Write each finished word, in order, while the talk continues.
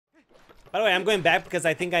By the way, I'm going back because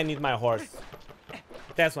I think I need my horse.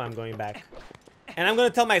 That's why I'm going back. And I'm gonna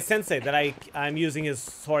tell my sensei that I'm using his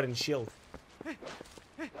sword and shield.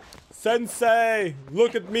 Sensei,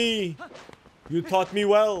 look at me. You taught me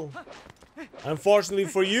well. Unfortunately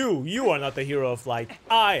for you, you are not the hero of light.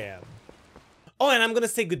 I am. Oh, and I'm gonna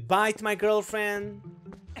say goodbye to my girlfriend.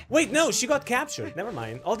 Wait, no, she got captured. Never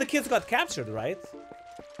mind. All the kids got captured, right?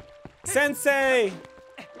 Sensei!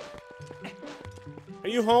 Are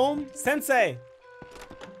you home? Sensei!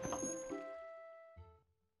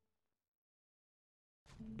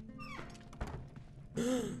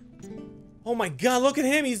 Oh my god, look at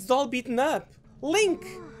him. He's all beaten up. Link!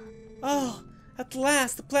 Oh, at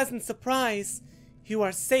last, a pleasant surprise. You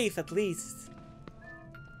are safe, at least.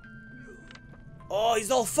 Oh, he's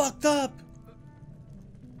all fucked up.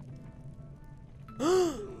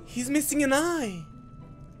 He's missing an eye.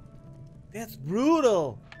 That's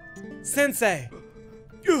brutal. Sensei.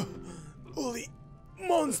 Holy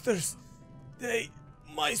monsters.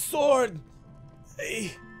 My sword.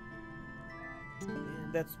 Man,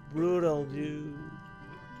 that's brutal, dude.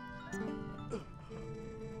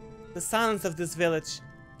 The silence of this village,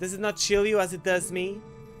 does it not chill you as it does me?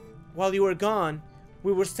 While you were gone,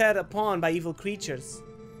 we were set upon by evil creatures.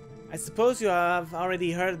 I suppose you have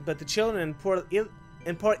already heard, but the children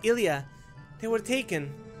and poor Ilya, they were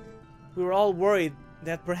taken. We were all worried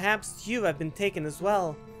that perhaps you have been taken as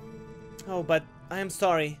well. Oh, but I am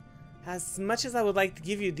sorry. As much as I would like to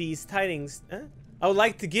give you these tidings, I would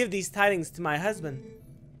like to give these tidings to my husband.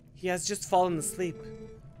 He has just fallen asleep.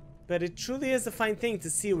 But it truly is a fine thing to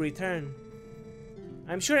see you return.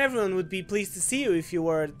 I'm sure everyone would be pleased to see you if you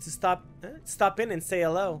were to stop in and say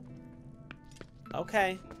hello.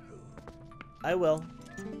 Okay. I will.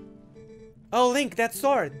 Oh, Link, that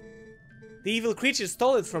sword. The evil creature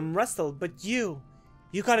stole it from Rustle, but you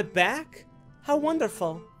got it back? How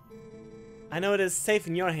wonderful. I know it is safe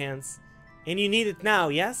in your hands. And you need it now,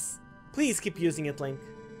 yes? Please keep using it, Link.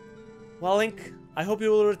 Well, Link, I hope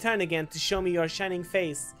you will return again to show me your shining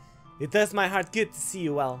face. It does my heart good to see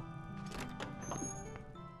you well.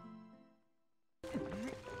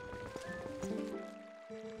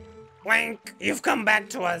 Link, you've come back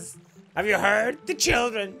to us. Have you heard? The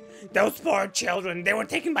children. Those poor children. They were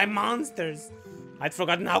taken by monsters. I'd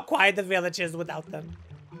forgotten how quiet the village is without them.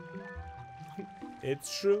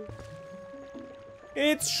 It's true.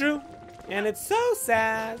 It's true. And it's so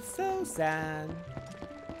sad. So sad.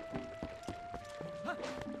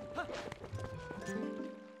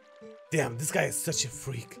 Damn, this guy is such a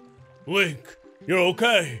freak. Link, you're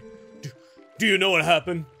okay. Do you know what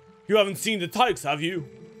happened? You haven't seen the Tykes, have you?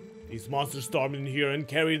 These monsters stormed in here and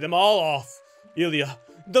carried them all off. Ilya,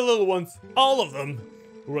 the little ones, all of them.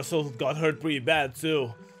 Russell got hurt pretty bad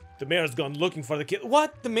too. The mayor's gone looking for the kid.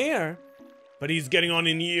 What? The mayor? But he's getting on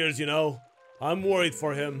in years, you know. I'm worried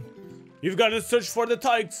for him. You've got to search for the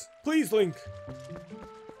Tykes. Please, Link.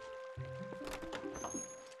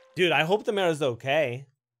 Dude, I hope the mayor's okay.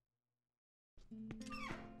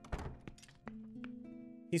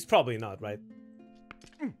 He's probably not, right?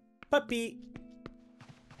 Puppy.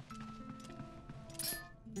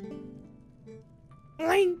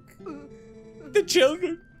 Link. The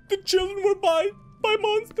children were by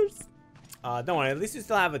monsters. Don't worry, at least you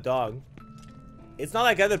still have a dog. It's not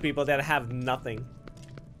like other people that have nothing.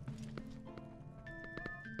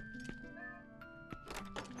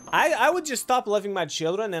 I would just stop loving my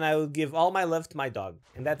children and I would give all my love to my dog.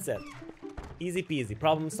 And that's it. Easy peasy,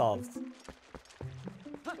 problem solved.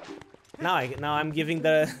 Now I'm giving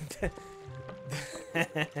the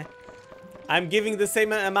I'm giving the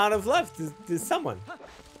same amount of love to someone.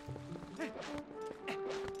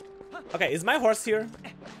 Okay, is my horse here?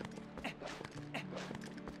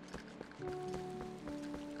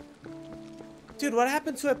 Dude, what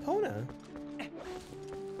happened to Epona?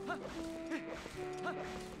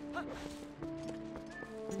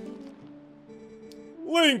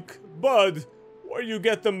 Link, bud, where you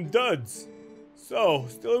get them duds? So,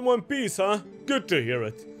 still in one piece, huh? Good to hear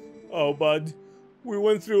it. Oh, bud, we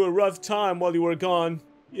went through a rough time while you were gone.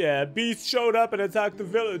 Yeah, beasts showed up and attacked the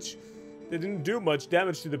village. They didn't do much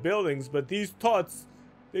damage to the buildings, but these tots,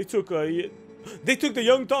 they took the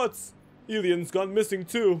young tots. Elian's gone missing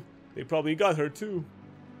too. They probably got her too.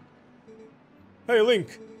 Hey,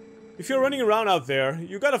 Link, if you're running around out there,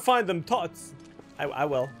 you gotta find them tots. I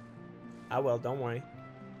will. I will, don't worry.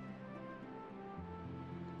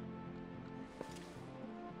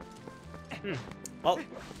 Well,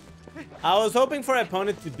 I was hoping for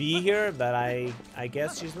Epona to be here, but I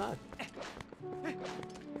guess she's not.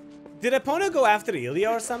 Did Epona go after Ilya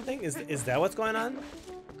or something? Is that what's going on?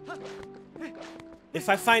 If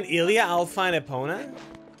I find Ilya, I'll find Epona?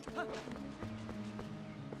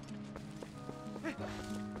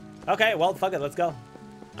 Okay, well, fuck it, let's go.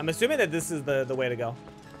 I'm assuming that this is the way to go.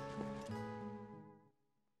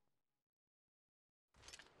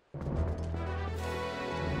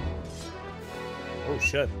 Oh,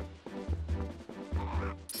 shit.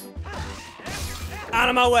 Out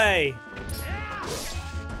of my way!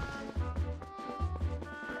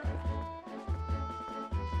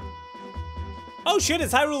 Oh shit,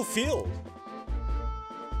 it's Hyrule Field.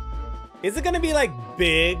 Is it gonna be like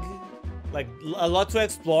big? Like a lot to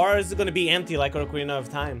explore, or is it gonna be empty like Ocarina of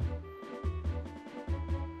Time?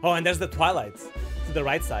 Oh, and there's the Twilight to the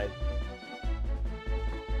right side.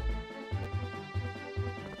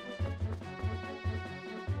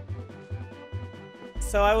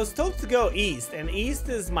 So I was told to go east, and east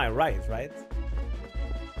is my right?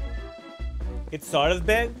 It's sort of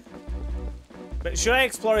big. But should I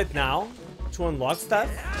explore it now to unlock stuff?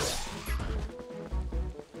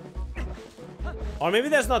 Or maybe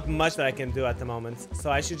there's not much that I can do at the moment,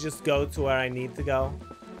 so I should just go to where I need to go.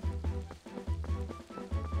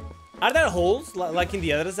 Are there holes like in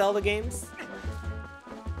the other Zelda games?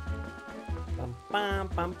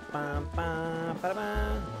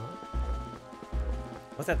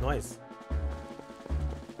 What's that noise?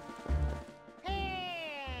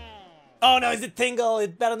 Oh no, is it Tingle?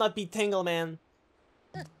 It better not be Tingle, man.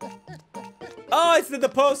 Oh, it's the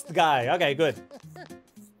post guy. Okay, good.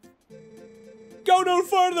 Go no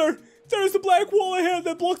further! There's a black wall ahead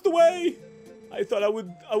that blocked the way! I thought I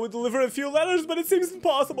would deliver a few letters, but it seems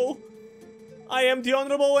impossible. I am the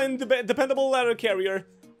honorable and dependable letter carrier.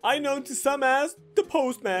 I known to some as the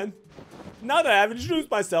postman. Now that I have introduced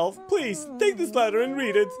myself, please take this letter and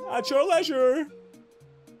read it at your leisure.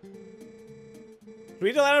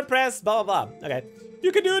 Read the letter, press blah blah blah. Okay.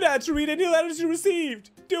 You can do that to read any letters you received.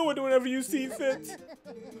 Do it whenever you see fit.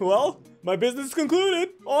 Well, my business is concluded.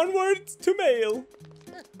 Onwards to mail.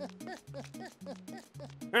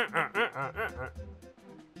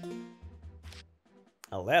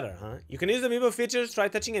 A letter, huh? You can use amiibo features. Try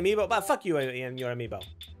touching amiibo. But fuck you and your amiibo.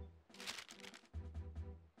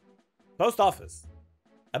 Post office.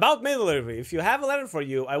 About mail delivery. If you have a letter for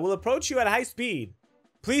you, I will approach you at high speed.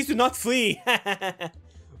 Please do not flee.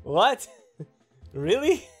 What?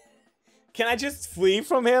 Really? Can I just flee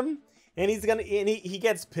from him? And he's gonna, and he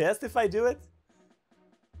gets pissed if I do it?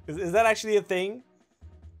 Is that actually a thing?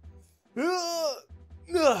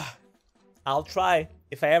 I'll try.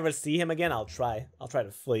 If I ever see him again, I'll try. I'll try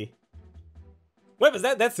to flee. Wait, was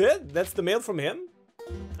that's it? That's the mail from him?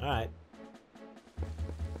 Alright.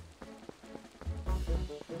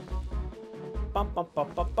 Huh?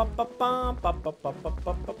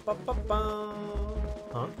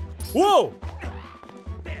 Whoa!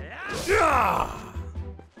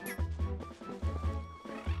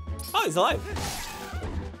 Oh, he's alive.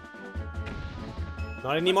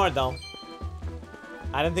 Not anymore, though.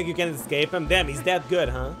 I don't think you can escape him. Damn, he's that good,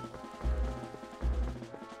 huh?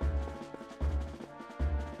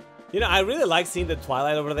 You know, I really like seeing the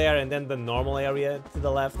Twilight over there and then the normal area to the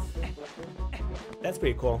left. That's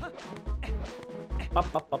pretty cool.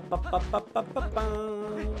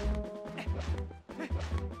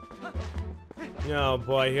 Oh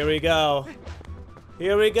boy, here we go.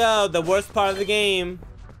 Here we go, the worst part of the game.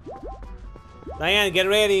 Diane, get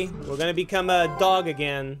ready. We're gonna become a dog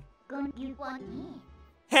again.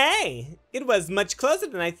 Hey, it was much closer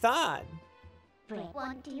than I thought.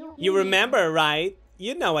 You remember, right?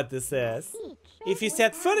 You know what this is. If you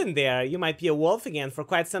set foot in there, you might be a wolf again for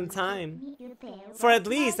quite some time. For at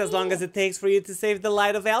least as long as it takes for you to save the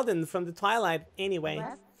light of Eldin from the Twilight anyway.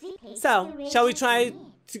 So, shall we try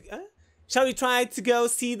to go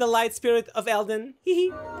see the light spirit of Eldin?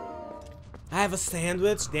 Hehe. I have a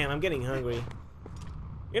sandwich. Damn, I'm getting hungry.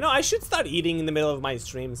 You know, I should start eating in the middle of my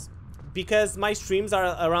streams. Because my streams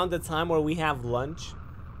are around the time where we have lunch.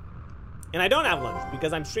 And I don't have lunch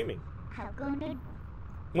because I'm streaming.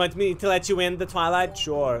 Want me to let you in the Twilight?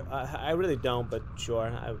 Sure. I really don't, but sure.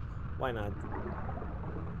 Why not?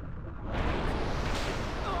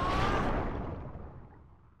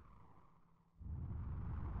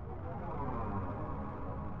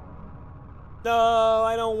 No,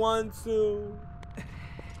 I don't want to.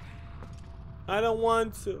 I don't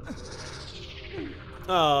want to.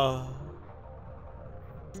 Oh.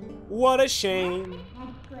 What a shame.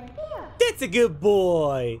 That's a good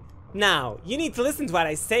boy. Now, you need to listen to what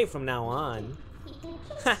I say from now on.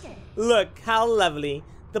 Look, how lovely.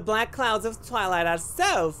 The black clouds of Twilight are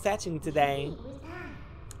so fetching today.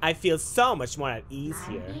 I feel so much more at ease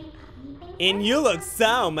here. And you look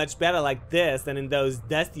so much better like this than in those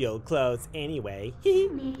dusty old clothes anyway.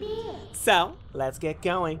 So, let's get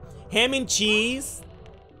going. Ham and cheese?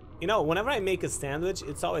 You know, whenever I make a sandwich,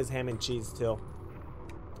 it's always ham and cheese too.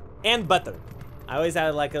 And butter. I always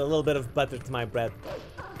add like a little bit of butter to my bread.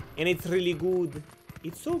 And it's really good.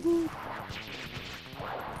 It's so good.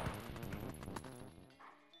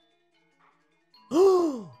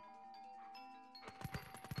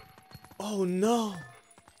 Oh no.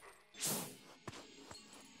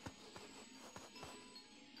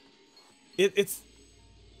 It's...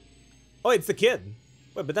 Oh, it's the kid.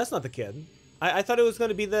 Wait, but that's not the kid. I thought it was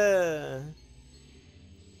gonna be the...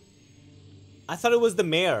 I thought it was the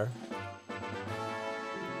mayor.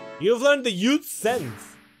 You've learned the youth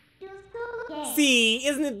sense. See,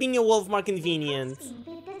 isn't it being a wolf more convenient?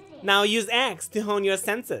 Now use X to hone your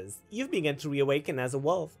senses. You've begun to reawaken as a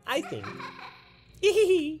wolf, I think.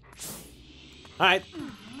 Hehehe. Alright.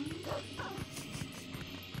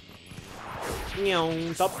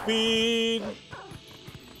 Top speed.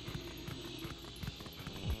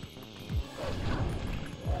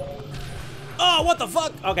 Oh, what the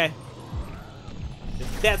fuck? Okay.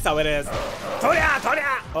 That's how it is. Toya!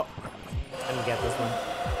 Toya! Oh, I didn't get this one.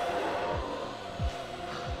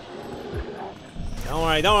 Don't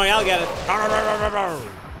worry, I'll get it.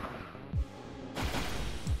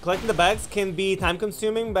 Collecting the bugs can be time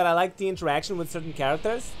consuming, but I like the interaction with certain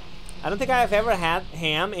characters. I don't think I have ever had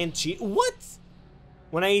ham and cheese. What?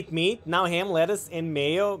 When I eat meat, now ham, lettuce, and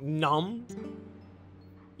mayo. Nom.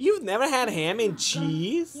 You've never had ham and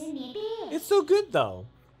cheese? It's so good though.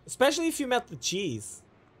 Especially if you melt the cheese.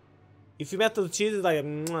 If you melt the cheese, it's like,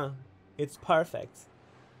 mwah. It's perfect.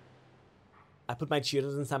 I put my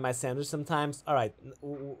Cheetos inside my sandwich sometimes. All right,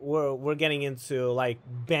 we're getting into like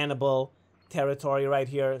bannable territory right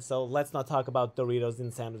here. So let's not talk about Doritos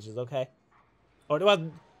in sandwiches, okay? Or about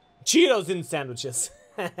Cheetos in sandwiches.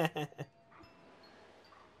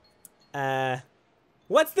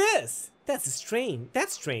 What's this? That's strange.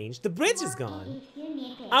 The bridge is gone.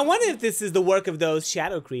 I wonder if this is the work of those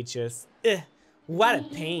shadow creatures. Ugh, what a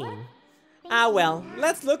pain. Ah well,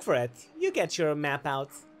 let's look for it. You get your map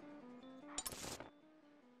out.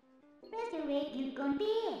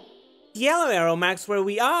 The yellow arrow marks where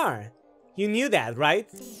we are. You knew that, right?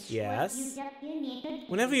 Yes.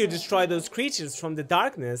 Whenever you destroy those creatures from the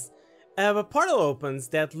darkness, a portal opens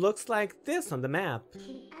that looks like this on the map.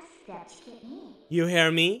 You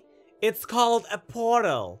hear me? It's called a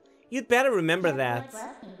portal. You'd better remember that.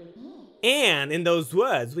 And in those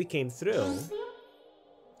woods we came through.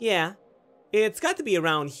 Yeah, it's got to be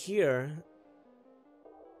around here.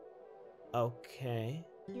 Okay.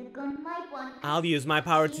 I'll use my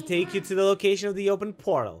power to take you to the location of the open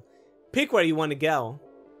portal. Pick where you want to go.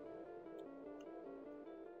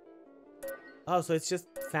 Oh, so it's just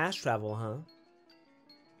fast travel, huh?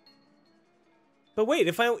 But wait,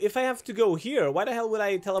 if I have to go here, why the hell would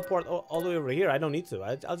I teleport all the way over here? I don't need to.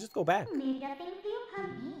 I'll just go back.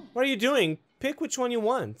 What are you doing? Pick which one you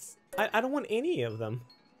want. I don't want any of them.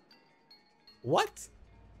 What?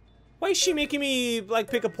 Why is she making me like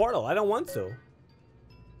pick a portal? I don't want to.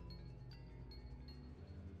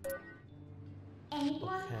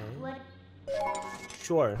 Okay.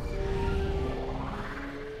 Sure.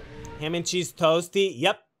 Ham and cheese toasty.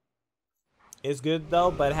 Yep. It's good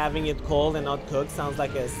though, but having it cold and not cooked sounds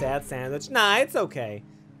like a sad sandwich. Nah, it's okay.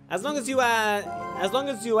 As long as you add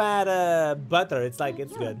butter, it's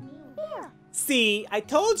good. See, I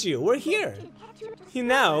told you, we're here. You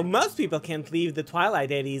know, most people can't leave the Twilight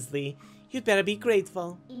that easily. You'd better be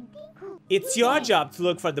grateful. It's your job to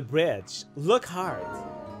look for the bridge. Look hard.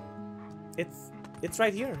 It's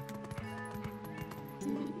right here.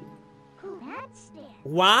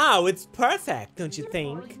 Wow, it's perfect, don't you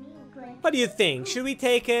think? What do you think? Should we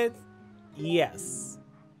take it? Yes.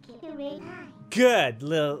 Good,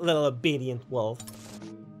 little obedient wolf.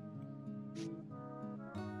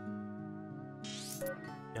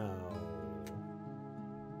 Oh.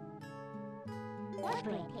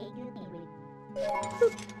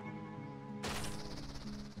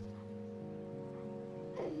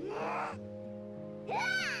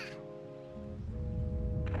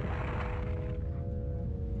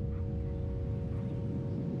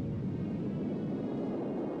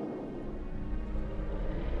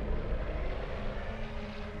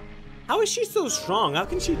 How is she so strong? How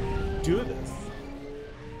can she do this?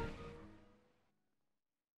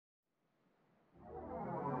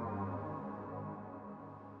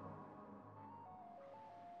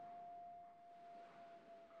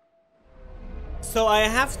 So I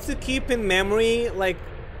have to keep in memory, like,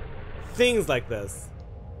 things like this.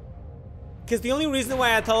 Because the only reason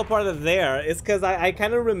why I teleported there is because I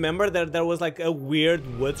kind of remember that there was like a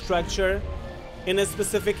weird wood structure in a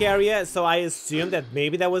specific area, so I assumed that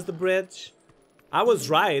maybe that was the bridge. I was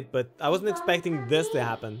right, but I wasn't expecting this to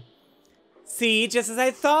happen. See, just as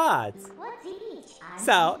I thought.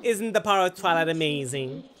 So, isn't the power of Twilight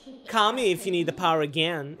amazing? Call me if you need the power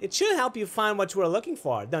again. It should help you find what you were looking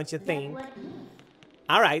for, don't you think?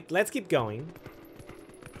 Alright, let's keep going.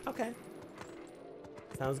 Okay.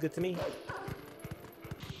 Sounds good to me.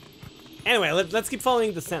 Anyway, let's keep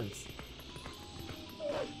following the scent.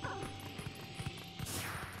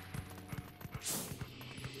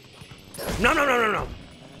 No, no, no, no, no!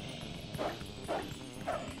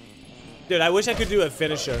 Dude, I wish I could do a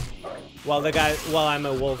finisher while I'm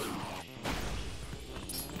a wolf.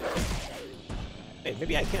 Hey,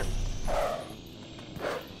 maybe I can.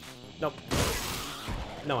 Nope.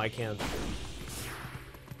 No, I can't.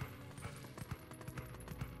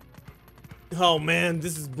 Oh man,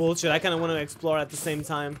 this is bullshit. I kind of want to explore at the same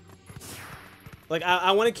time. Like,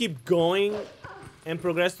 I want to keep going and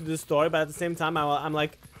progress to the story, but at the same time, I'm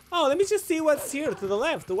like, oh, let me just see what's here to the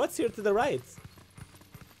left, or what's here to the right.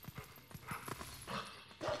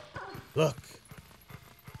 Look.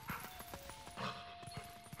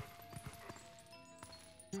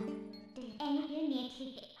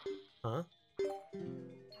 Huh?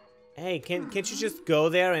 Hey, can't you just go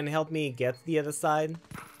there and help me get to the other side?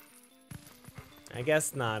 I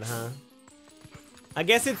guess not, huh? I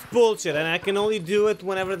guess it's bullshit and I can only do it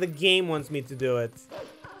whenever the game wants me to do it.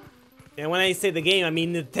 And when I say the game, I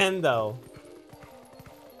mean Nintendo.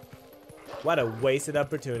 What a wasted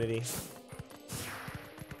opportunity.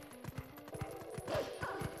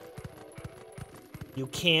 You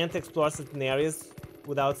can't explore certain areas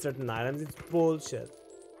without certain items. It's bullshit.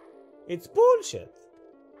 It's bullshit.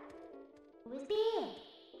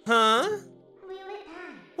 Huh?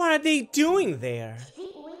 What are they doing there?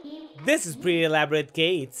 This is pretty elaborate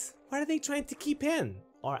gates. What are they trying to keep in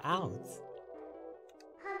or out?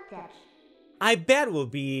 I bet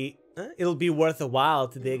it'll be worth a while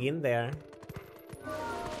to dig in there.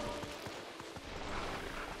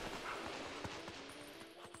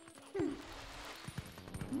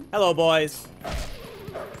 Hello, boys.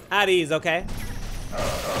 At ease, okay?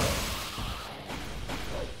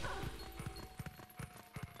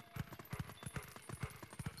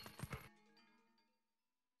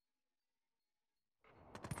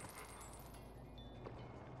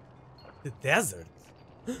 The desert?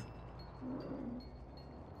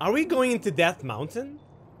 Are we going into Death Mountain?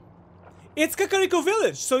 It's Kakariko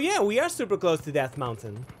Village, so yeah, we are super close to Death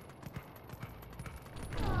Mountain.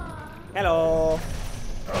 Hello.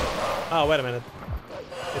 Oh, wait a minute.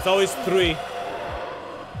 It's always 3.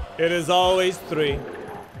 It is always 3.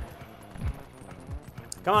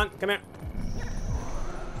 Come on, come here.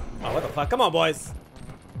 Oh, what the fuck? Come on, boys.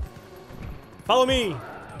 Follow me.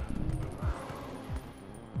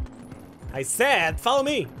 I said, follow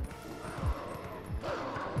me.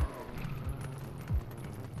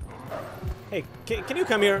 Hey, can you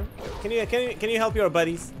come here? Can you help your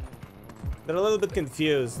buddies? They're a little bit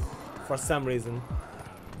confused for some reason.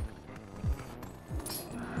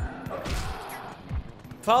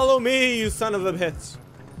 Follow me, you son of a bitch.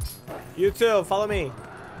 You too, follow me.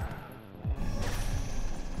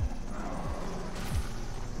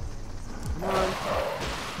 Come on.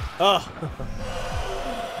 Oh.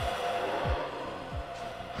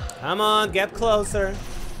 Come on, get closer.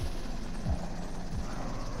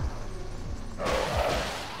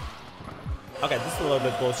 Okay, this is a little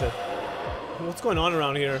bit bullshit. What's going on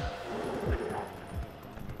around here?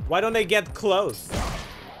 Why don't they get close?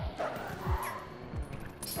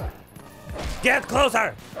 Get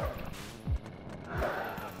closer!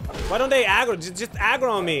 Why don't they aggro? Just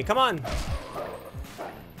aggro on me, come on.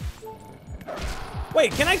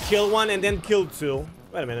 Wait, can I kill one and then kill 2?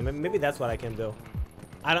 Wait a minute, maybe that's what I can do.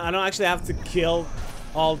 I don't actually have to kill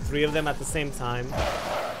all 3 of them at the same time.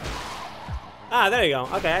 Ah, there you go.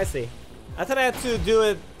 Okay, I see. I thought I had to do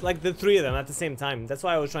it like the 3 of them at the same time. That's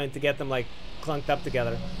why I was trying to get them like clunked up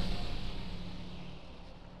together.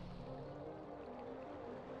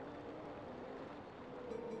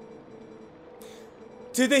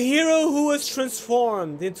 To the hero who was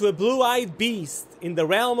transformed into a blue-eyed beast in the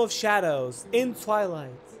realm of shadows in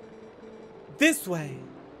Twilight. This way.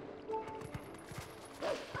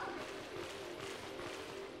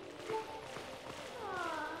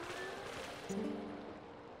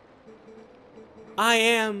 I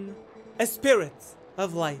am a spirit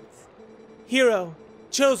of light, hero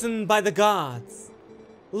chosen by the gods.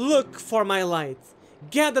 Look for my light.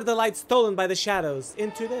 Gather the light stolen by the shadows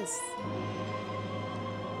into this.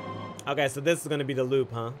 Okay, so this is gonna be the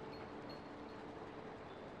loop, huh?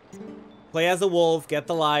 Play as a wolf, get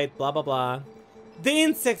the light, blah blah blah. The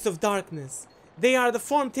insects of darkness. They are the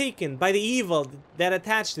form taken by the evil that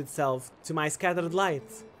attached itself to my scattered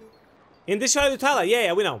light. In this Zelda Twilight,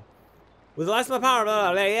 yeah, we know. With the last of my power, blah,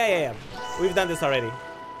 blah, blah, yeah. We've done this already.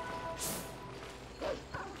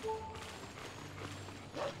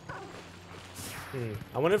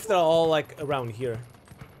 I wonder if they're all like around here.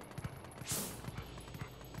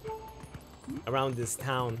 Around this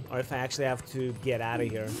town, or if I actually have to get out of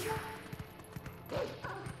here.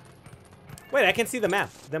 Wait, I can see the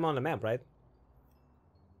map. Them on the map, right?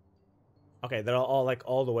 Okay, they're all like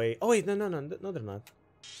all the way. Oh wait, no, they're not.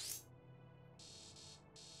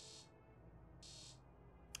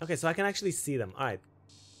 Okay, so I can actually see them. All right.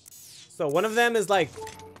 So one of them is like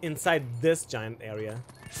inside this giant area.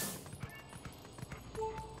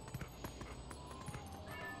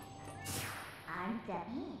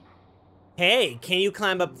 Hey, can you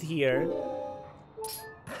climb up here?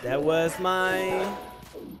 That was my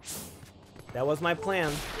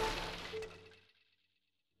plan.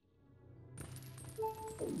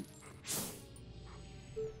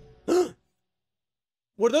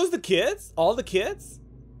 Were those the kids? All the kids?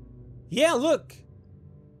 Yeah, look.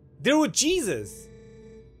 They're with Jesus.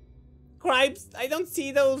 Cripes, I don't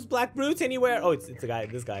see those black brutes anywhere. Oh, it's a guy,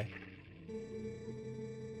 this guy.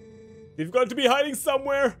 They've got to be hiding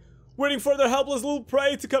somewhere, waiting for their helpless little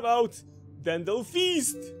prey to come out. Then they'll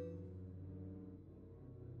feast.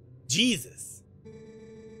 Jesus.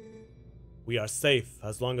 We are safe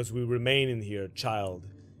as long as we remain in here, child.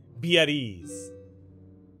 Be at ease.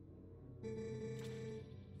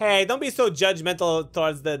 Hey, don't be so judgmental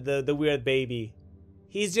towards the weird baby.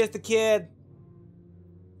 He's just a kid.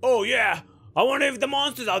 Oh yeah, I wonder if the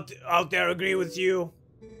monsters out there agree with you.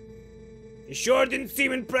 You sure didn't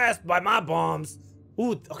seem impressed by my bombs.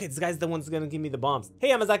 Ooh, okay, this guy's the one who's gonna give me the bombs. Hey,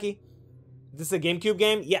 Yamazaki. This is a GameCube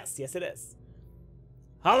game? Yes, it is.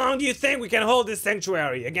 How long do you think we can hold this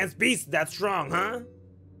sanctuary against beasts that strong, huh?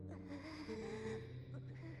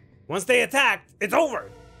 Once they attack, it's over.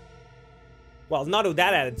 Well, not with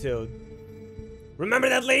that attitude. Remember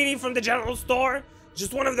that lady from the general store?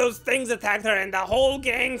 Just one of those things attacked her and the whole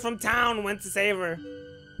gang from town went to save her.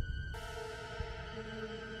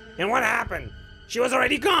 And what happened? She was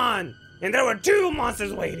already gone, and there were 2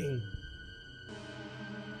 monsters waiting.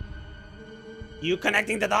 You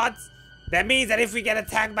connecting the dots? That means that if we get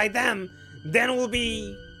attacked by them, then we'll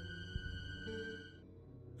be...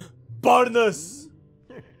 Barnus!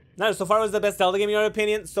 No, so far was the best Zelda game in your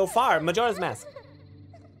opinion? So far, Majora's Mask.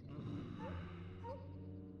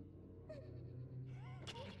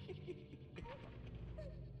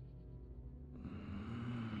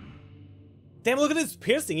 Damn, look at this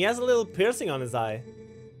piercing. He has a little piercing on his eye.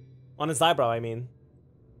 On his eyebrow, I mean.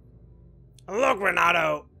 Look,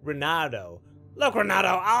 Renado. Look,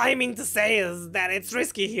 Renado, all I mean to say is that it's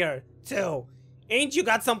risky here, too. Ain't you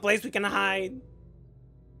got some place we can hide?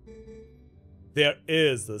 There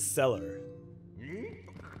is a cellar.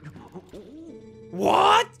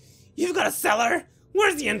 What? You've got a cellar?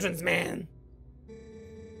 Where's the entrance, man?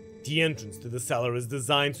 The entrance to the cellar is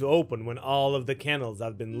designed to open when all of the candles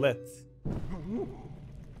have been lit.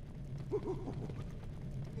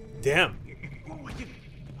 Damn.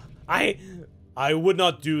 I would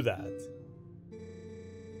not do that.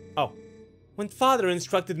 Oh. When Father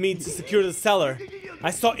instructed me to secure the cellar,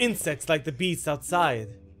 I saw insects like the beasts outside.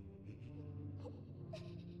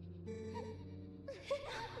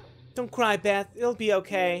 Don't cry, Beth. It'll be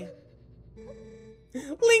okay.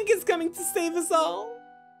 Link is coming to save us all.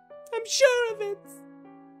 I'm sure of it.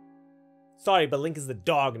 Sorry, but Link is the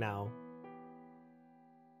dog now.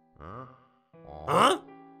 Huh?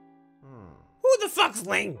 Who the fuck's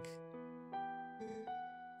Link?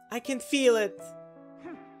 I can feel it.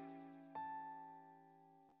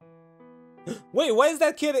 Wait, why is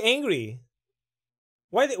that kid angry?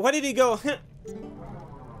 Why did he go?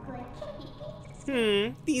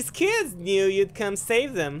 These kids knew you'd come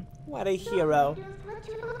save them. What a hero.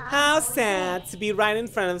 How sad to be right in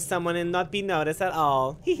front of someone and not be noticed at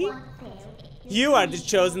all. You are the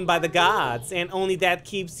chosen by the gods, and only that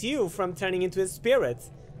keeps you from turning into a spirit.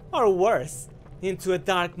 Or worse, into a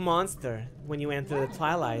dark monster when you enter the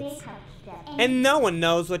Twilight. And no one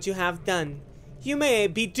knows what you have done. You may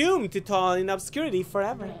be doomed to toil in obscurity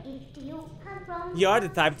forever. You're the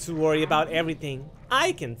type to worry about everything,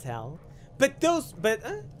 I can tell. But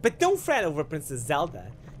don't fret over Princess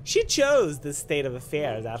Zelda. She chose this state of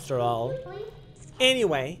affairs after all.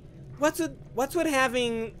 Anyway, what's with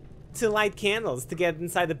having to light candles to get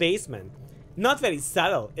inside the basement? Not very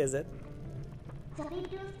subtle, is it?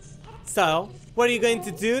 So, what are you going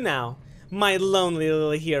to do now, my lonely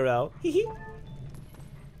little hero?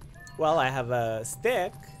 Well, I have a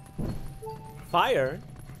stick, fire,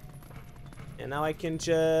 And now I can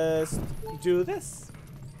just do this.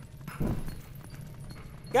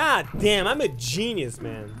 God damn, I'm a genius,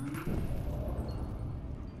 man.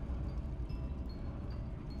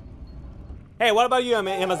 Hey, what about you,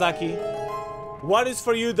 Yamazaki? What is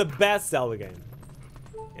for you the best Zelda game?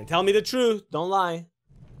 And tell me the truth, don't lie.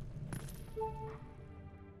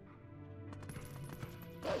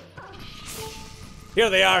 Here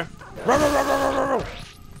they are.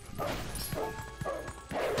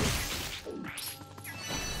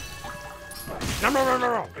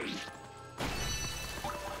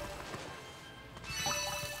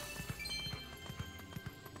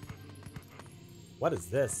 What is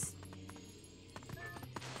this?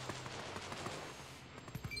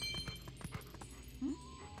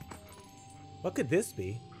 What could this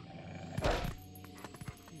be?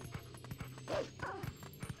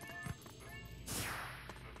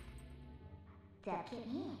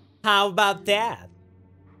 How about that?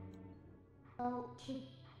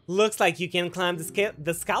 Looks like you can climb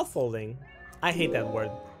the scaffolding. I hate that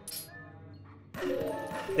word.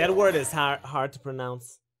 That word is hard to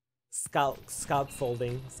pronounce.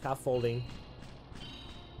 Scaffolding.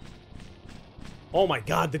 Oh my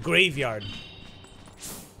god, the graveyard.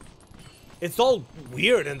 It's all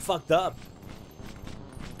weird and fucked up.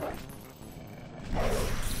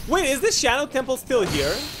 Wait, is the Shadow Temple still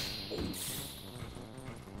here?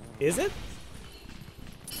 Is it?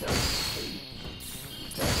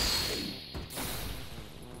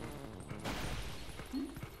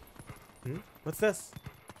 What's this?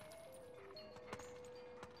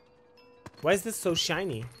 Why is this so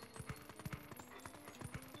shiny?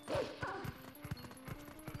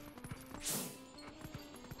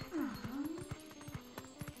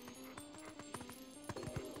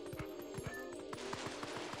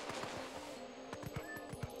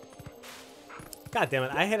 God damn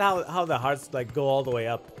it, I hate how the hearts like go all the way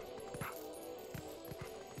up.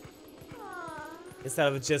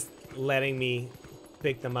 Instead of just letting me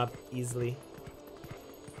pick them up easily.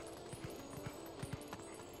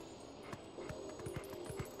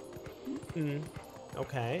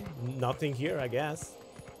 Okay, nothing here, I guess.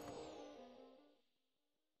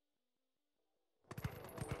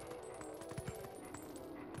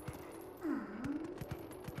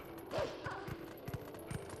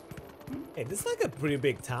 Hey, this is like a pretty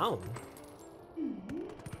big town. You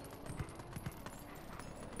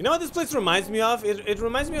know what this place reminds me of? It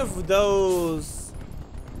reminds me of those...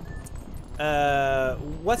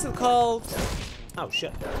 what's it called? Oh,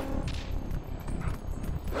 shit.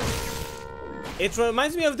 It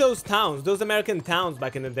reminds me of those towns, those American towns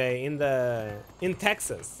back in the day, in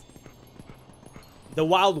Texas. The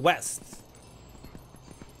Wild West.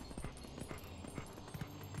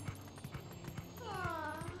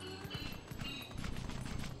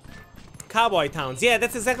 Cowboy towns. Yeah,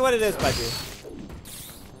 that's exactly what it is, buddy.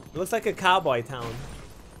 It looks like a cowboy town.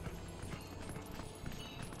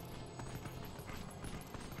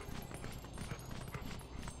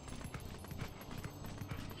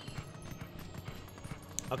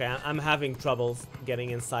 Okay, I'm having troubles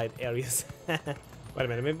getting inside areas. Wait a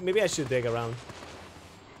minute, maybe I should dig around.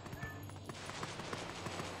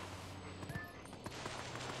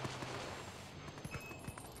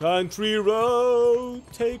 Country road,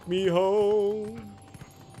 take me home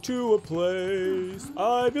to a place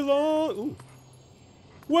I belong. Ooh.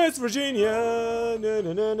 West Virginia, na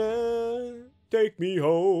na na na. Take me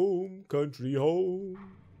home, country home.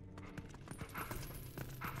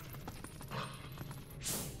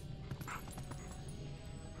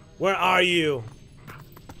 Where are you?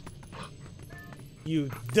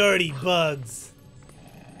 You dirty bugs.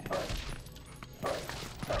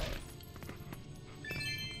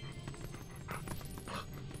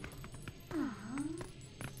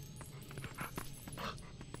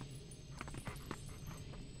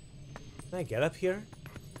 Can I get up here?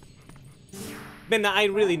 Ben, I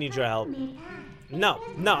really need your help. No,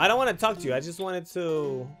 I don't want to talk to you. I just wanted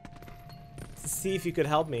to see if you could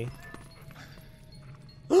help me.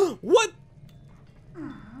 What? I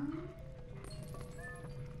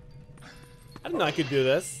didn't know I could do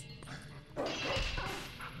this.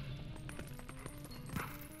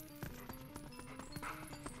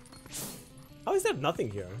 How is there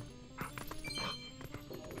nothing here?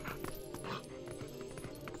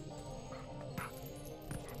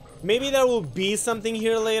 Maybe there will be something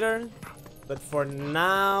here later, but for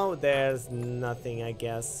now, there's nothing, I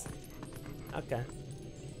guess. Okay.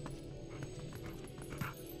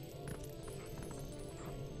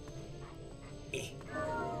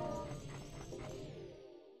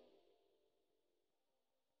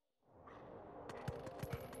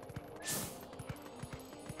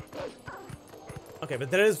 Okay,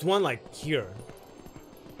 but there is one like here.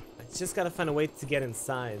 I just gotta find a way to get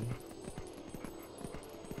inside.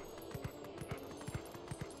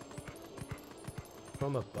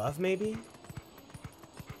 From above, maybe?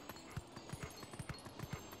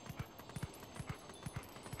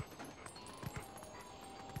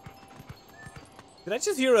 Did I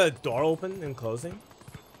just hear a door open and closing?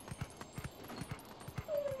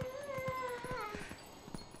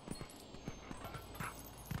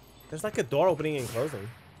 There's like a door opening and closing.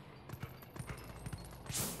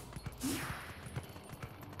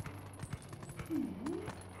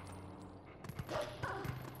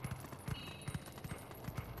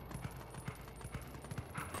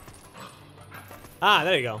 Ah,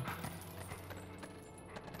 there you go.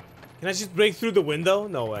 Can I just break through the window?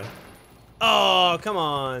 No way. Oh, come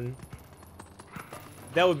on.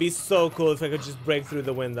 That would be so cool if I could just break through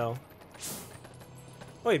the window.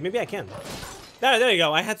 Wait, maybe I can. There you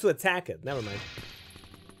go. I had to attack it. Never mind.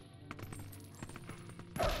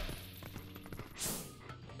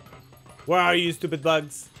 Where are you, stupid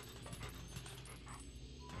bugs?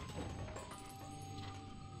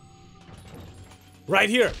 Right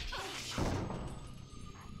here.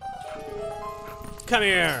 Come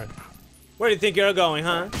here. Where do you think you're going,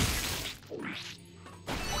 huh?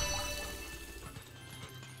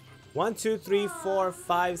 1, 2, 3, 4,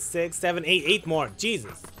 5, 6, 7, 8. 8 more.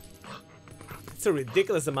 Jesus. It's a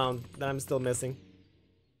ridiculous amount that I'm still missing.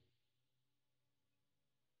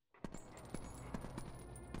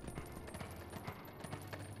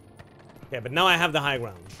 Okay, but now I have the high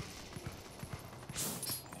ground.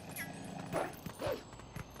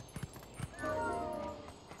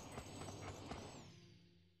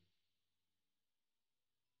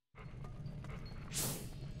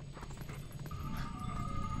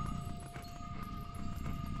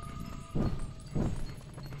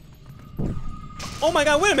 Oh my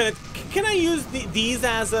god, wait a minute. Can I use these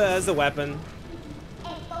as a weapon?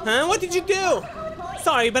 Huh? What did you do?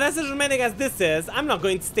 Sorry, but as romantic as this is, I'm not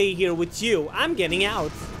going to stay here with you. I'm getting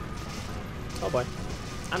out. Oh boy.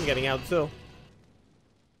 I'm getting out too.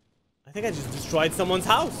 I think I just destroyed someone's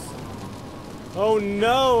house. Oh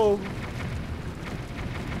no.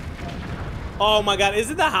 Oh my god,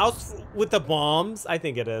 is it the house with the bombs? I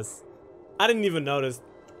think it is. I didn't even notice.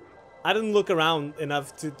 I didn't look around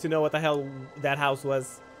enough to know what the hell that house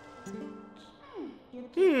was.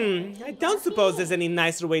 I don't suppose there's any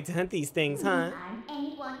nicer way to hunt these things, huh?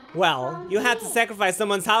 Well, you had to sacrifice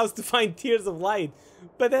someone's house to find tears of light.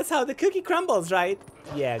 But that's how the cookie crumbles, right?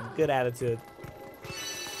 Yeah, good attitude.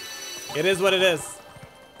 It is what it is.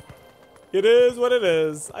 It is what it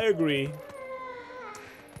is. I agree.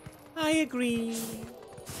 I agree.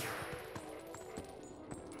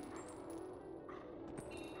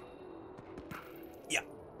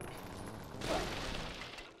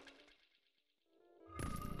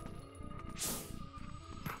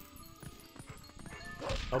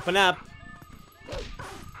 Open up.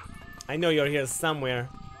 I know you're here somewhere.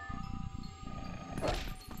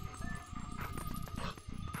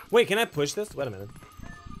 Wait, can I push this? Wait a minute.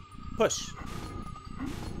 Push.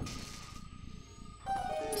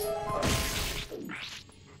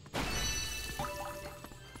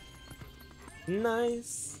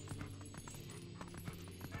 Nice.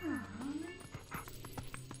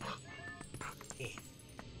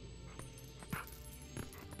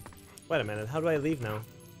 Wait a minute, how do I leave now?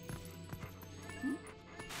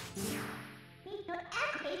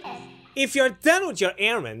 If you're done with your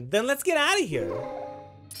errand, then let's get out of here.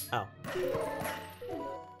 Oh.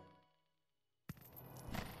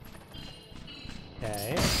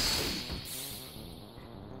 Okay.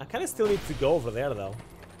 I kind of still need to go over there, though.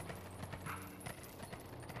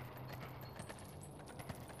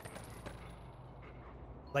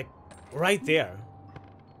 Like, right there.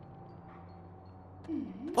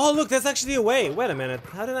 Oh, look, there's actually a way. Wait a minute.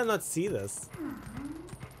 How did I not see this?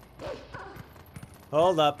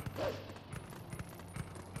 Hold up.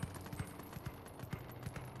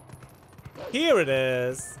 Here it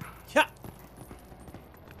is. Yeah.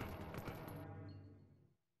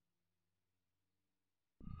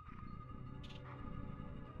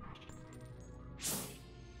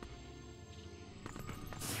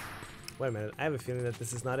 Wait a minute. I have a feeling that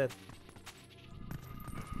this is not it.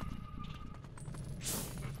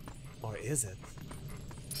 Or is it?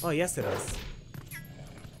 Oh, yes it is.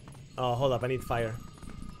 Oh, hold up. I need fire.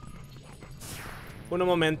 Un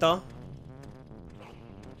momento.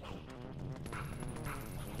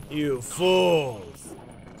 You fools!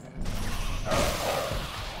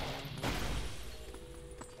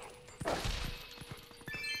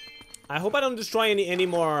 I hope I don't destroy any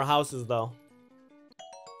more houses, though.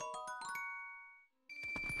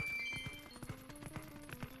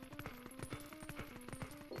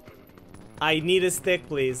 I need a stick,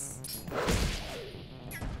 please.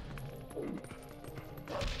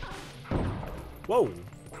 Whoa.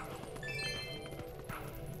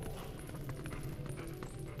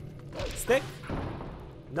 Stick?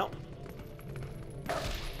 No.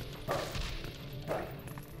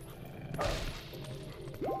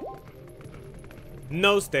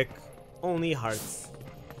 No stick. Only hearts.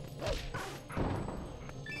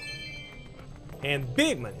 And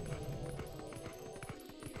big money.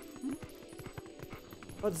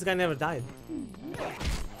 Oh, this guy never died.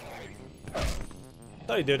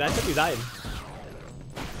 Sorry, dude. I thought you died.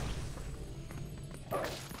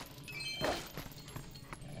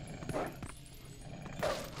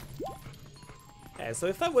 Okay, so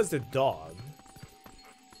if I was the dog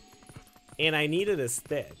and I needed a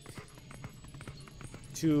stick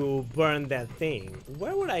to burn that thing,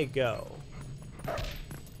 where would I go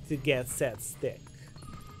to get said stick?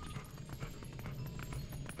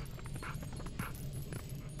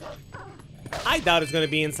 I doubt it's gonna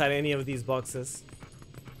be inside any of these boxes.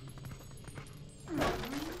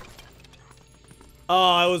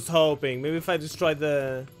 Oh, I was hoping. Maybe if I destroyed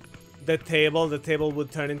the table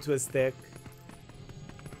would turn into a stick.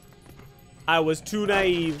 I was too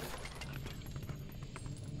naive.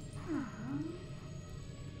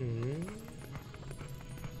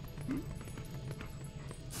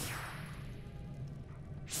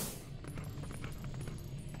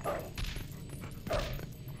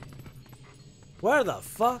 Where the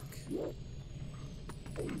fuck?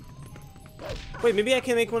 Wait, maybe I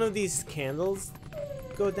can make one of these candles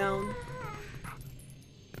go down?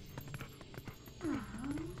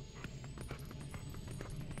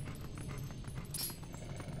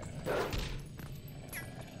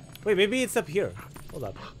 Wait, maybe it's up here. Hold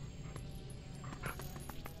up.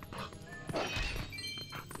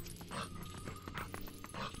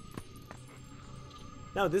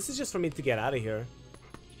 No, this is just for me to get out of here.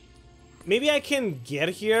 Maybe I can get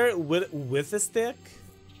here with a stick,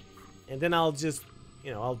 and then I'll just,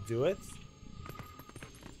 you know, I'll do it.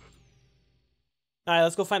 All right,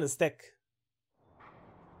 let's go find a stick.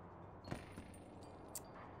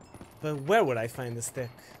 But where would I find the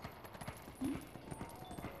stick?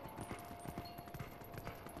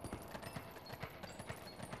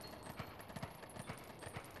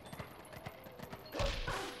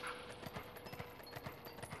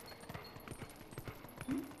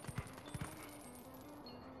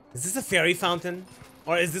 Is this a fairy fountain?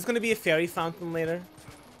 Or is this going to be a fairy fountain later?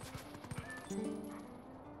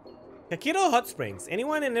 Kakariko Hot Springs.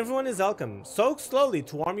 Anyone and everyone is welcome. Soak slowly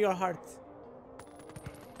to warm your heart.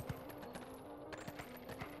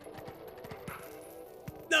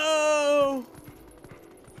 No!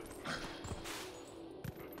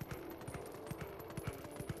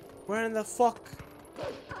 Where in the fuck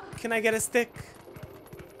can I get a stick?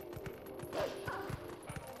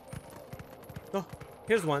 No.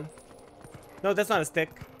 Here's one. No, that's not a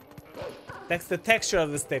stick. That's the texture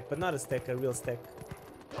of the stick, but not a stick, a real stick.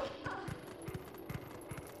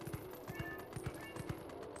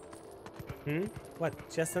 What?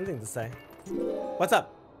 She has something to say. What's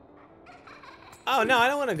up? Oh, no, I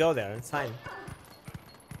don't want to go there. It's fine.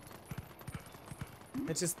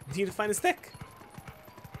 I just need to find a stick.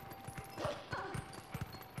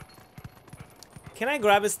 Can I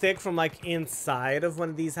grab a stick from, like, inside of one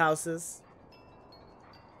of these houses?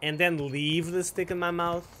 And then leave the stick in my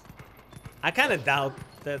mouth? I kind of doubt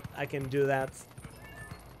that I can do that.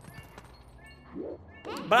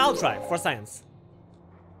 But I'll try, for science.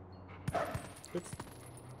 Oops.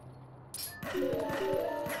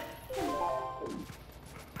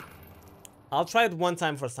 I'll try it one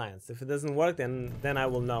time for science. If it doesn't work, then I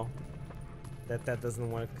will know that that doesn't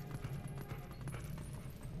work.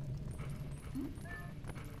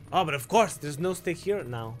 Oh, but of course, there's no stick here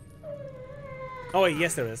now. Oh wait,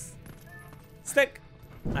 yes there is. Stick!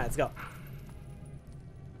 Alright, let's go.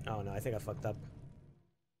 Oh no, I think I fucked up.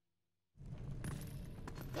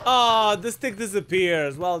 Oh, the stick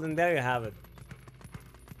disappears. Well, then there you have it.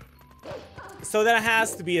 So there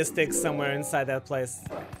has to be a stick somewhere inside that place.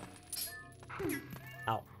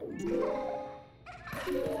 Ow.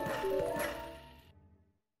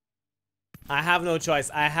 I have no choice.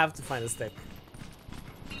 I have to find a stick.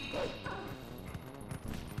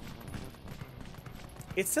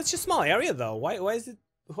 It's such a small area though. Why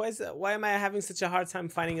am I having such a hard time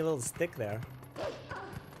finding a little stick there?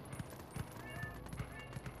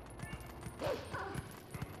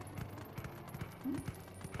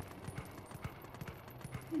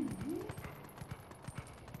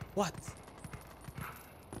 What?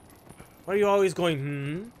 Why are you always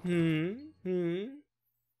going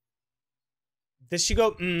Does she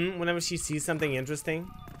go whenever she sees something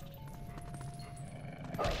interesting?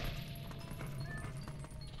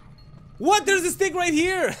 What? There's a stick right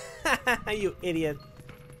here! You idiot.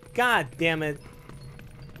 God damn it.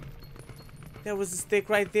 There was a stick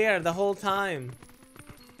right there the whole time.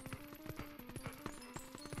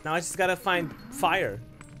 Now I just gotta find fire.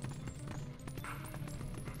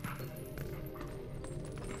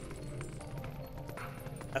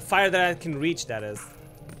 A fire that I can reach, that is.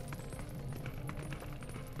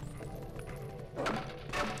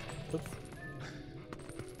 Oops.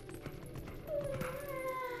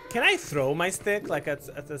 Can I throw my stick, like,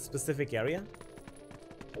 at a specific area?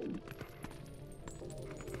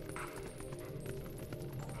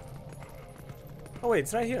 Oh wait,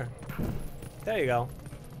 it's right here. There you go.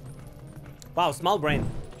 Wow, small brain.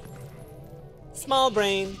 Small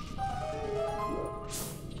brain.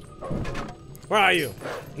 Where are you?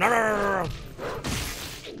 No, no, no, no, no.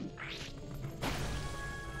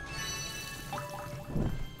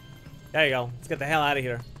 There you go. Let's get the hell out of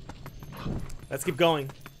here. Let's keep going.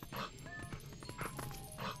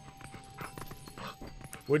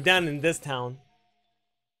 We're done in this town.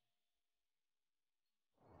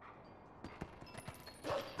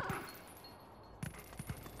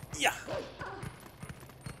 Yeah.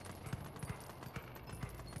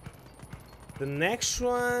 The next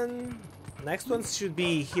one should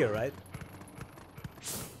be here, right?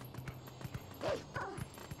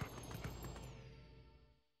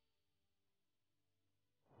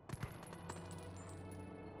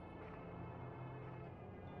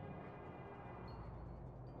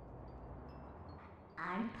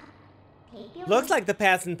 Looks like the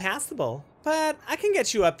path's impassable, but I can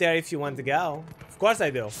get you up there if you want to go. Of course I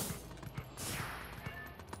do.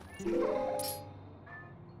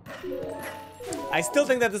 I still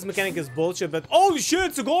think that this mechanic is bullshit, but holy shit,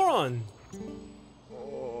 it's a Goron!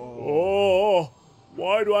 Oh,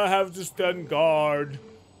 why do I have to stand guard?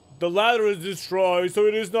 The ladder is destroyed, so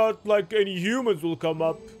it is not like any humans will come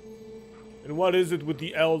up. And what is it with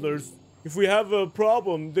the elders? If we have a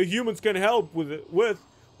problem the humans can help with,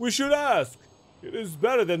 we should ask. It is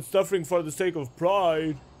better than suffering for the sake of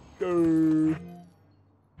pride. And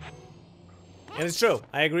it's true.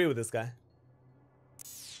 I agree with this guy.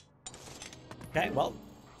 Okay, well,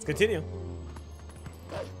 let's continue.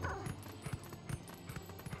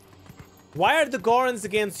 Why are the Gorons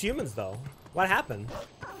against humans, though? What happened?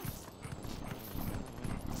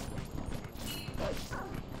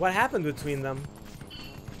 What happened between them?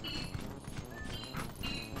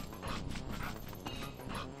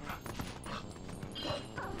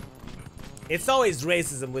 It's always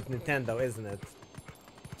racism with Nintendo, isn't it?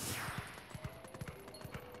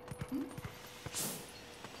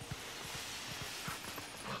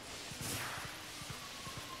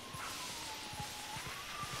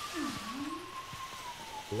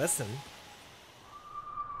 Listen.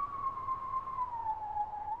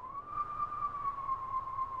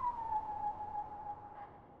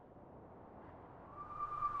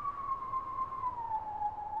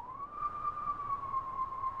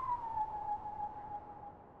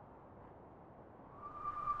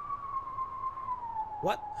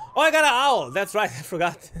 What? Oh, I got an owl! That's right, I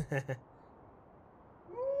forgot.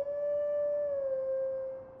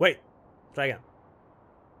 Wait, try again.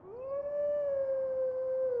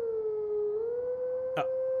 Oh.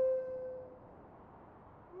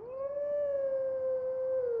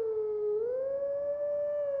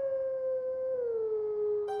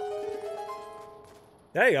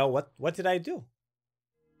 There you go. What did I do?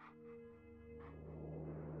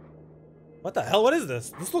 What the hell? What is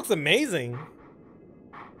this? This looks amazing.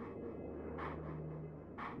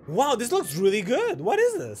 Wow, this looks really good. What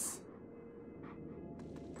is this?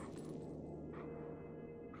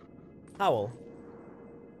 Owl.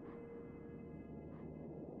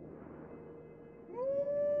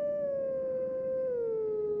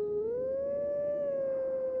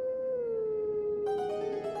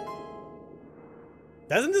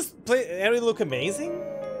 Doesn't this area look amazing?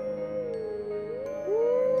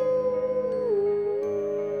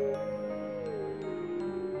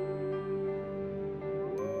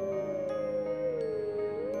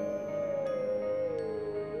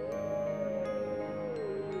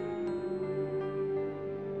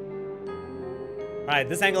 Alright,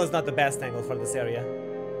 this angle is not the best angle for this area.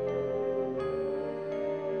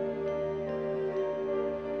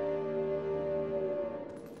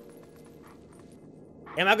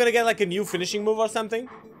 Am I gonna get like a new finishing move or something?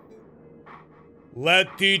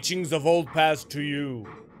 Let teachings of old pass to you.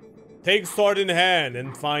 Take sword in hand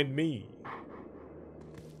and find me.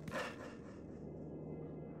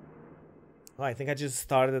 Oh, I think I just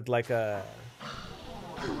started like a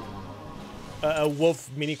wolf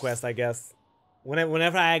mini quest, I guess.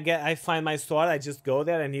 Whenever I find my sword, I just go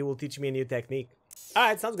there and he will teach me a new technique.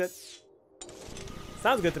 Alright, sounds good.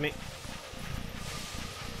 Sounds good to me.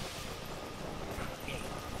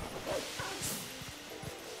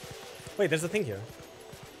 Wait, there's a thing here.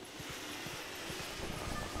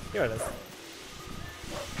 Here it is.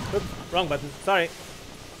 Oops, wrong button. Sorry.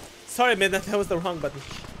 Sorry, Midnight, that was the wrong button.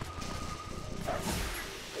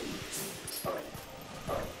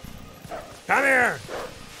 Come here!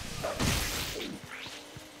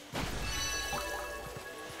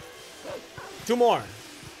 Two more.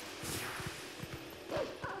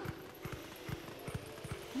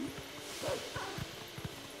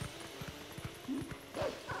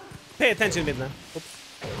 Pay attention, Midnight. Oops.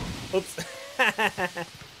 Oops.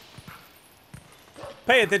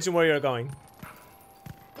 Pay attention where you're going.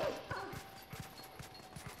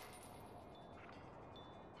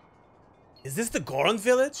 Is this the Goron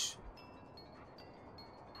Village?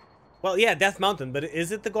 Well, yeah, Death Mountain, but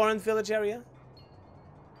is it the Goron Village area?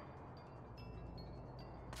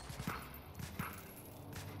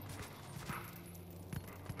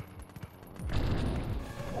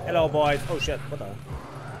 Hello, boys. Oh, shit. What the?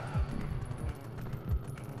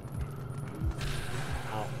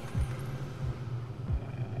 Ow.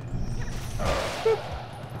 Boop.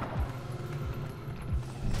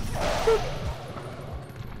 Boop.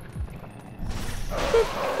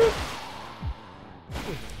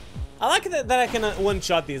 I like that I can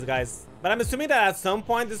one-shot these guys, but I'm assuming that at some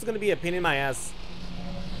point this is going to be a pain in my ass.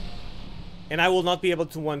 And I will not be able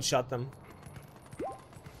to one-shot them.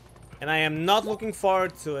 And I am not looking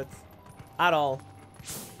forward to it at all.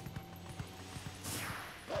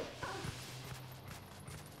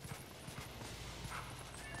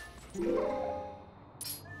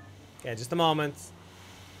 Okay, just a moment.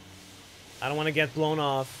 I don't want to get blown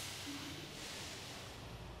off.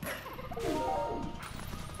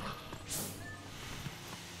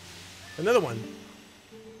 Another one.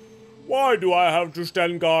 Why do I have to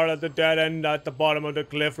stand guard at the dead end at the bottom of the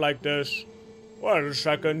cliff like this? Wait a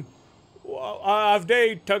second. Have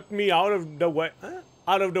they tucked me out of the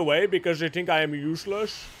way? Because they think I am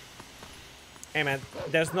useless? Hey man,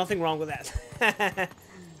 there's nothing wrong with that.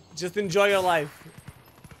 Just enjoy your life.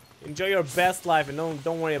 Enjoy your best life and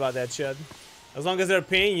don't worry about that shit. As long as they're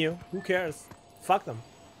paying you, who cares? Fuck them.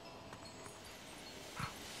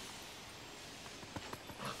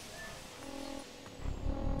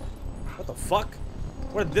 What the fuck?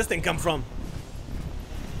 Where did this thing come from?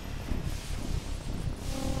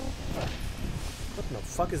 What the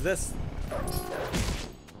fuck is this?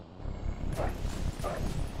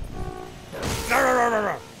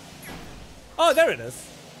 Oh, there it is.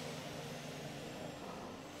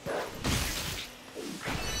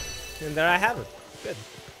 And there I have it. Good.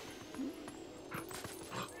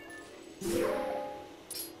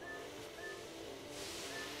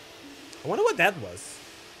 I wonder what that was.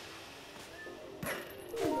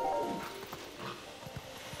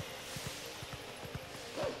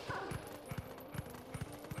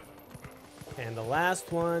 And the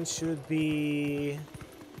last one should be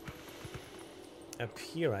up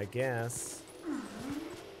here, I guess.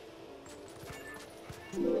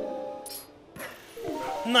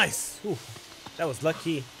 Nice! Ooh, that was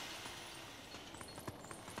lucky.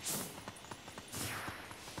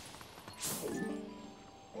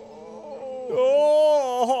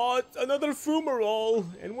 Oh, it's another fumarole.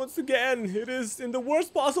 And once again, it is in the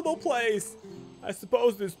worst possible place. I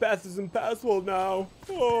suppose this path is impassable now.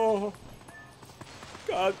 Oh.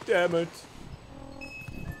 God damn it.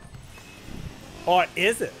 Or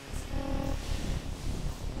is it?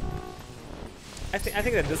 I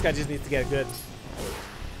think that this guy just needs to get good.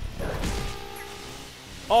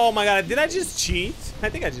 Oh my god, did I just cheat? I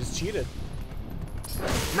think I just cheated.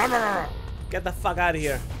 Get the fuck out of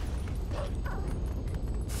here.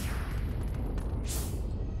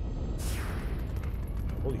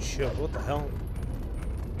 Holy shit, what the hell?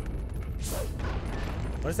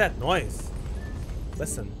 What is that noise?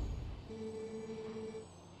 Listen.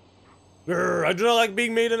 Grr, I do not like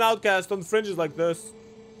being made an outcast on fringes like this.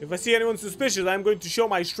 If I see anyone suspicious, I am going to show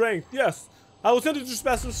my strength. Yes, I will send the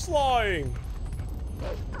trespassers flying.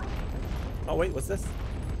 Oh wait, what's this?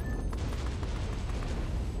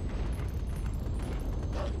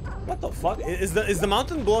 What the fuck? Is the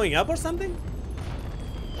mountain blowing up or something?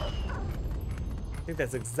 I think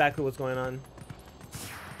that's exactly what's going on.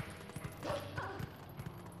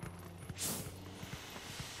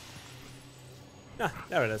 Ah,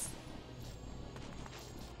 there it is.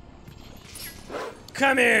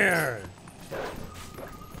 Come here!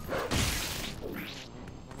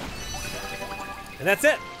 And that's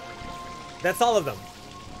it. That's all of them.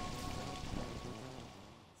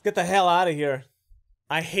 Let's get the hell out of here.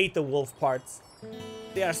 I hate the wolf parts.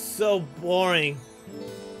 They are so boring.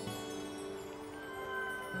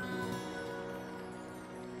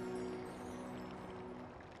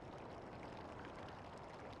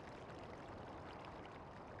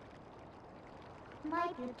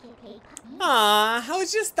 Aw, I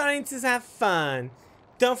was just starting to have fun.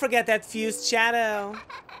 Don't forget that fused shadow.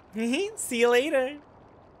 See you later.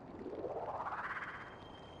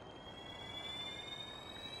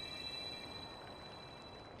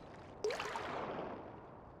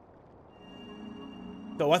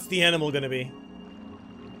 So what's the animal gonna be?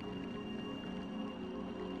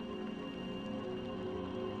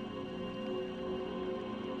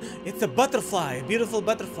 It's a butterfly, a beautiful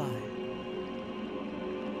butterfly.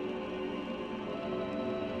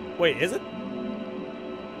 Wait, is it?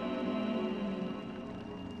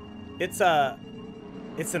 It's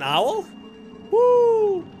an owl?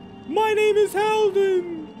 Woo! My name is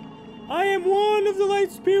Eldin. I am one of the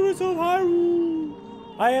light spirits of Hyrule.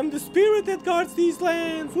 I am the spirit that guards these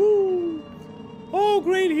lands. Woo! Oh,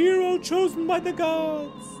 great hero chosen by the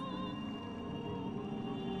gods.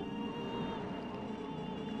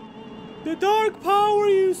 The dark power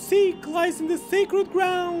you seek lies in the sacred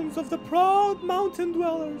grounds of the proud mountain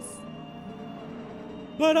dwellers.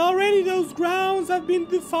 But already those grounds have been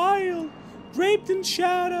defiled, draped in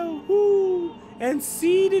shadow, and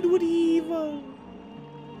seeded with evil.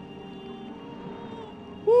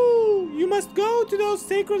 You must go to those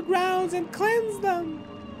sacred grounds and cleanse them.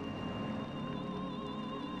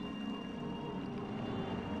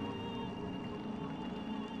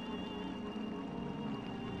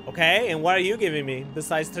 Okay, and what are you giving me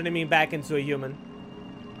besides turning me back into a human?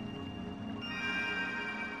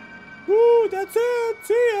 That's it.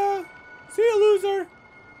 See ya. See ya, loser.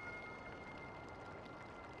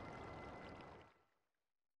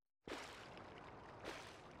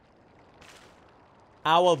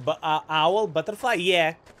 Owl, butterfly,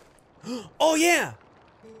 yeah. Oh yeah.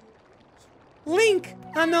 Link,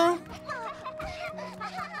 I know.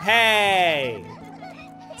 Hey,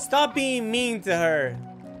 stop being mean to her.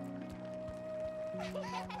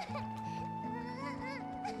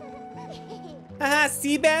 Haha,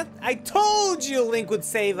 see, Beth? I told you Link would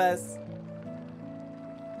save us.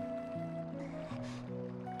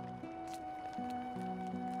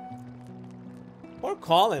 Poor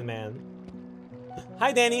Colin, man.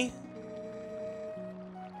 Hi, Danny.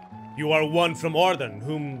 You are one from Ordon,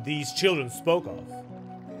 whom these children spoke of.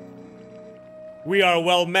 We are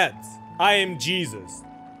well met. I am Jesus,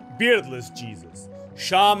 beardless Jesus,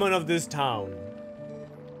 shaman of this town.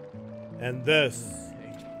 And this...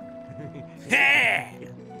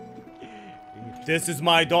 This is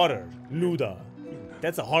my daughter, Luda.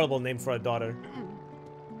 That's a horrible name for a daughter.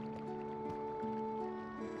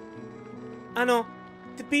 I know.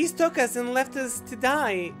 The beast took us and left us to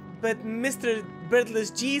die, but Mr. Beardless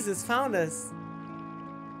Jesus found us.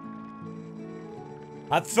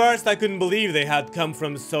 At first, I couldn't believe they had come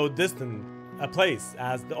from so distant a place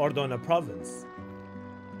as the Ordona province.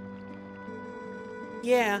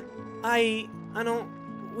 Yeah, I know.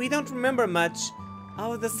 We don't remember much.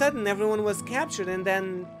 All of a sudden, everyone was captured, and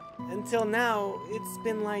then, until now, it's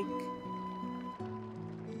been like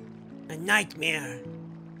a nightmare.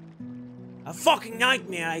 A fucking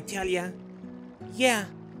nightmare, I tell ya. Yeah,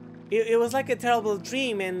 it was like a terrible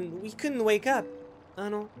dream, and we couldn't wake up. I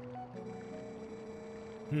know.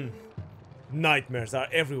 Nightmares are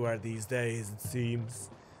everywhere these days, it seems.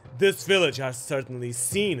 This village has certainly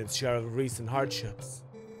seen its share of recent hardships.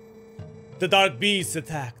 The dark beasts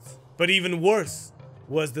attacked, but even worse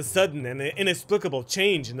was the sudden and inexplicable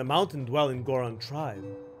change in the mountain-dwelling Goron tribe.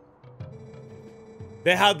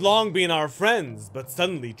 They had long been our friends, but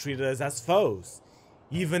suddenly treated us as foes.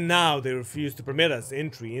 Even now, they refuse to permit us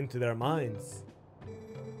entry into their minds.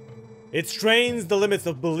 It strains the limits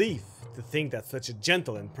of belief to think that such a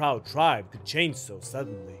gentle and proud tribe could change so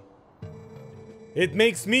suddenly. It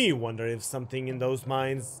makes me wonder if something in those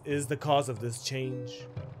minds is the cause of this change.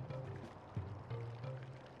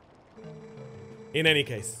 In any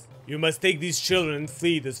case, you must take these children and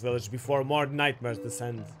flee this village before more nightmares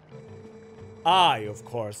descend. I, of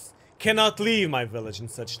course, cannot leave my village in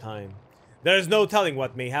such time. There is no telling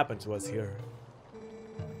what may happen to us here.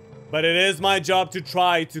 But it is my job to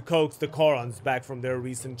try to coax the Korons back from their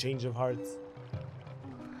recent change of heart.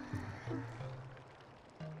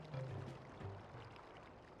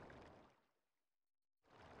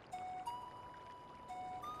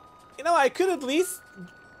 You know, I could at least,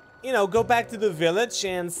 go back to the village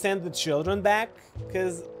and send the children back,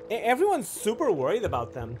 because everyone's super worried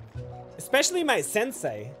about them. Especially my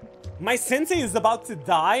sensei. My sensei is about to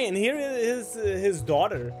die, and here is his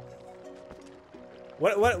daughter.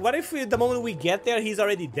 What if the moment we get there, he's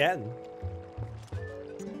already dead?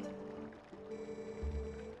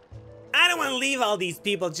 I don't want to leave all these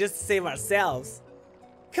people just to save ourselves.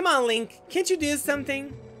 Come on, Link. Can't you do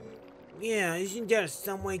something? Yeah, isn't there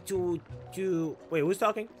some way to to... Wait, who's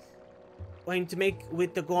talking? Going to make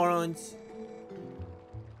with the Gorons.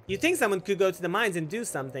 You think someone could go to the mines and do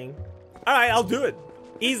something? Alright, I'll do it.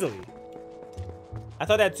 Easily. I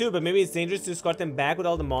thought that too, but maybe it's dangerous to escort them back with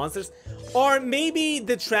all the monsters. Or maybe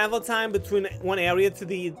the travel time between one area to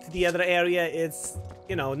the other area is,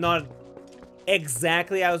 you know, not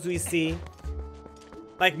exactly as we see.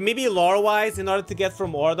 Like, maybe lore-wise, in order to get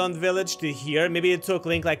from Ordon Village to here, maybe it took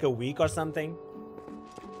Link like a week or something.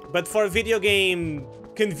 But for video game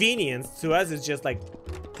convenience, to us, it's just like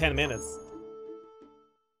 10 minutes.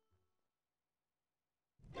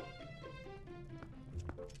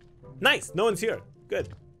 Nice, no one's here. Good.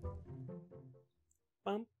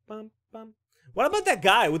 Bum, bum, bum. What about that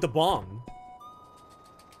guy with the bomb?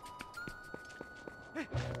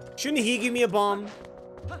 Shouldn't he give me a bomb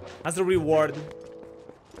as a reward?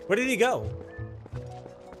 Where did he go?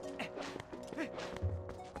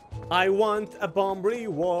 I want a bomb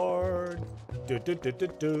reward. Do, do, do, do,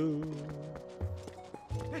 do.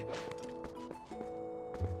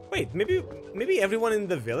 Wait, maybe everyone in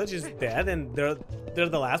the village is dead and they're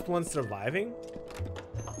the last ones surviving?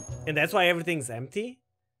 And that's why everything's empty?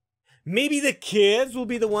 Maybe the kids will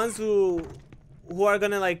be the ones who are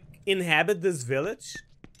gonna like inhabit this village?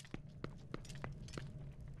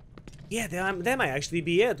 Yeah, that might actually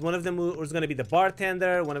be it. One of them was gonna be the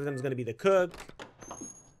bartender, one of them is gonna be the cook,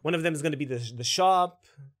 one of them is gonna be the shop.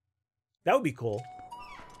 That would be cool.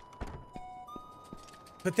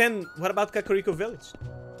 But then, what about Kakariko Village?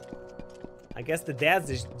 I guess the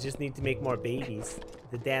dads just need to make more babies.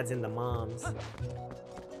 The dads and the moms.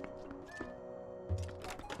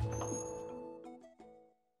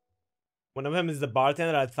 One of them is the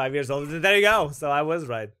bartender at 5 years old. There you go. So I was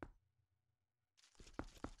right.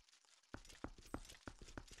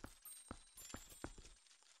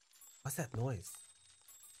 What's that noise?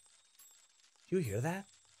 You hear that?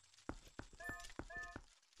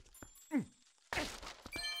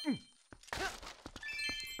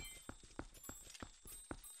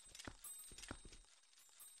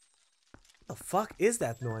 What the fuck is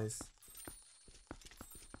that noise?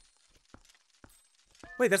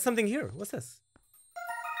 Wait, there's something here. What's this?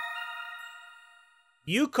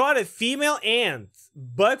 You caught a female ant.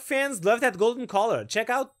 Bug fans love that golden collar. Check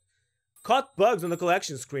out caught bugs on the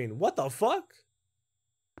collection screen. What the fuck?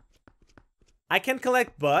 I can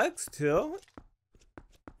collect bugs too?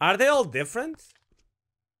 Are they all different?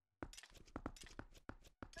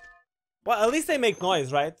 Well, at least they make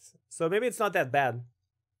noise, right? So maybe it's not that bad.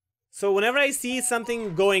 So whenever I see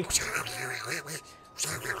something going,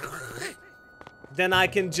 then I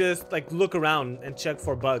can just like look around and check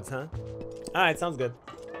for bugs, huh? Alright, sounds good.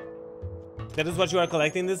 That is what you are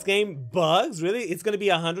collecting in this game? Bugs? Really? It's gonna be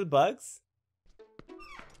 100 bugs?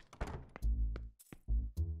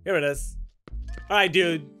 Here it is. Alright,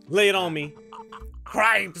 dude. Lay it on me.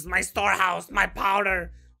 Cripes, my storehouse, my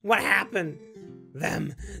powder. What happened?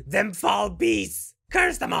 Them fall beasts.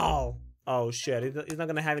 Curse them all. Oh shit, he's not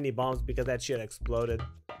gonna have any bombs because that shit exploded.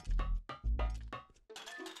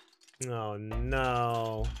 Oh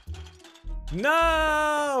no.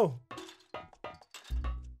 No!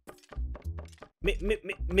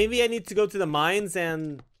 Maybe I need to go to the mines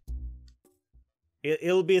and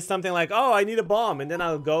it'll be something like, oh, I need a bomb. And then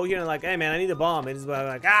I'll go here and like, hey man, I need a bomb. And it's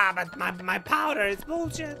like, ah, but my powder is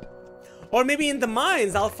bullshit. Or maybe in the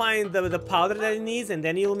mines, I'll find the powder that it needs and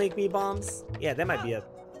then he'll make me bombs. Yeah, that might be it.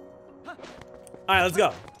 Alright, let's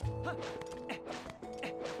go.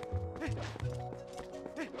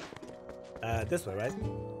 This way, right?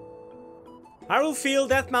 Hyrule Field,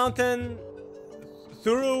 Death Mountain,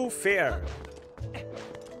 Thoroughfare.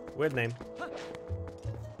 Weird name.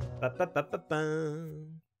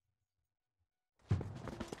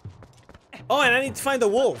 Oh, and I need to find the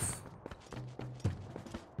wolf.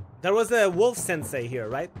 There was a wolf sensei here,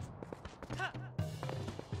 right?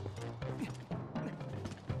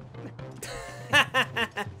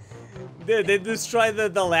 Dude, they destroyed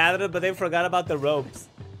the ladder, but they forgot about the ropes.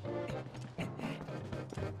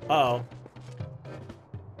 Uh-oh.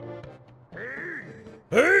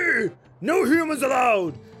 Hey! No humans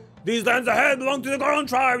allowed! These lands ahead belong to the Goron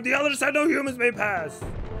tribe. The other side, no humans may pass.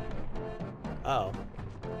 Uh oh.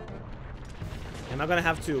 Am I gonna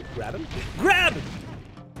have to grab him? Grab!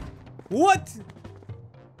 What?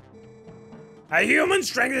 A human's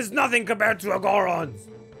strength is nothing compared to a Goron's.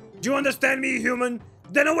 Do you understand me, human?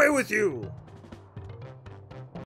 Then away with you!